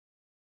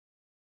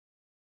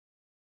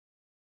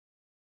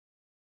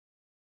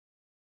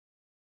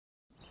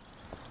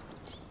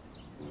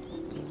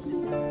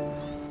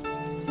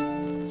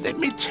Let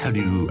me tell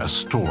you a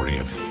story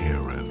of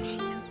heroes.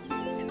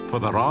 For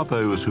there are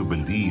those who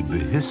believe the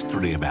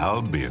history of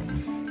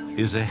Albion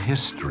is a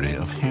history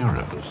of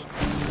heroes.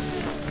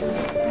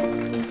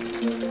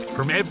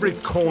 From every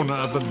corner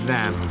of the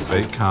land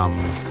they come,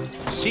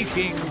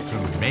 seeking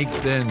to make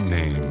their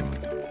name.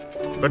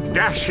 But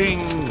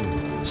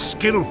dashing,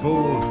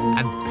 skillful,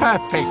 and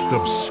perfect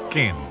of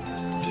skin.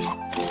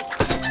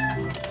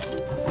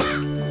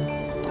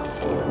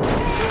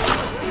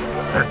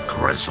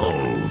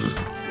 Grizzled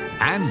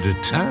and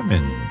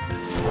determined.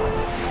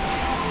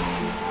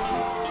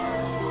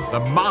 The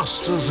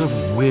masters of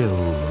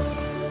will.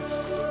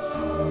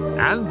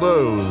 And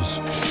those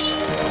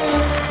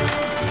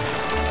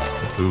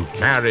who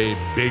carry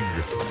big,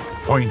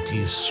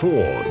 pointy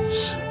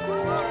swords.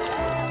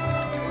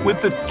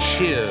 With the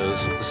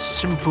cheers of the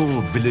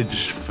simple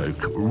village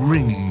folk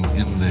ringing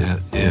in their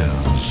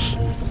ears,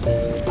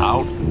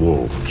 out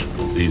walked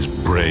these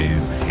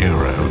brave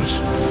heroes,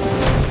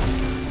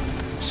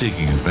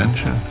 seeking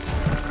adventure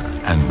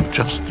and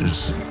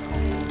justice.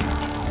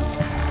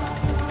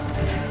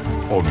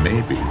 Or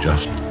maybe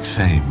just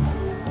fame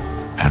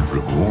and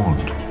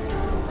reward.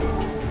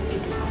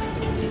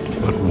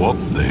 But what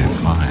they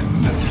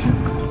find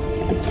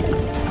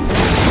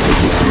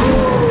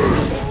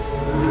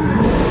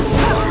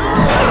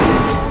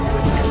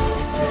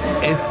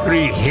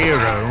every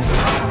hero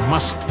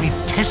must be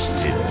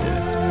tested.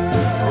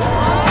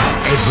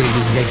 Every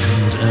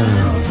legend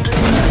earned.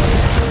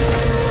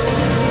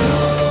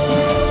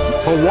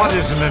 For what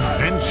is an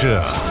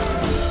adventure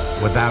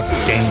without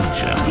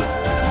danger?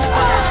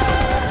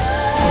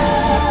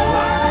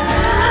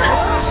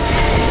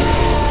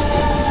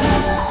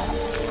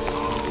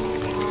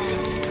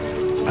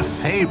 A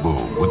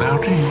fable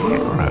without a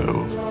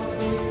hero.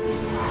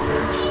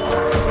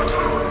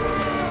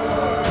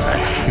 A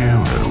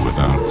hero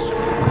without...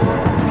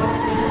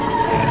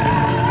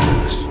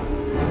 Yes.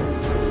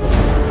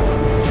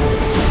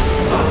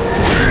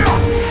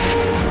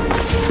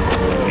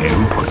 You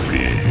could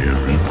be a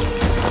hero.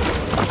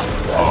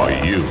 Or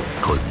you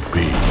could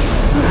be.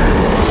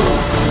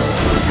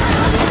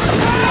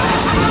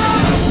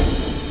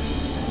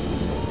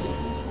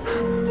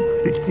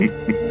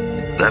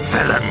 The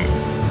villain.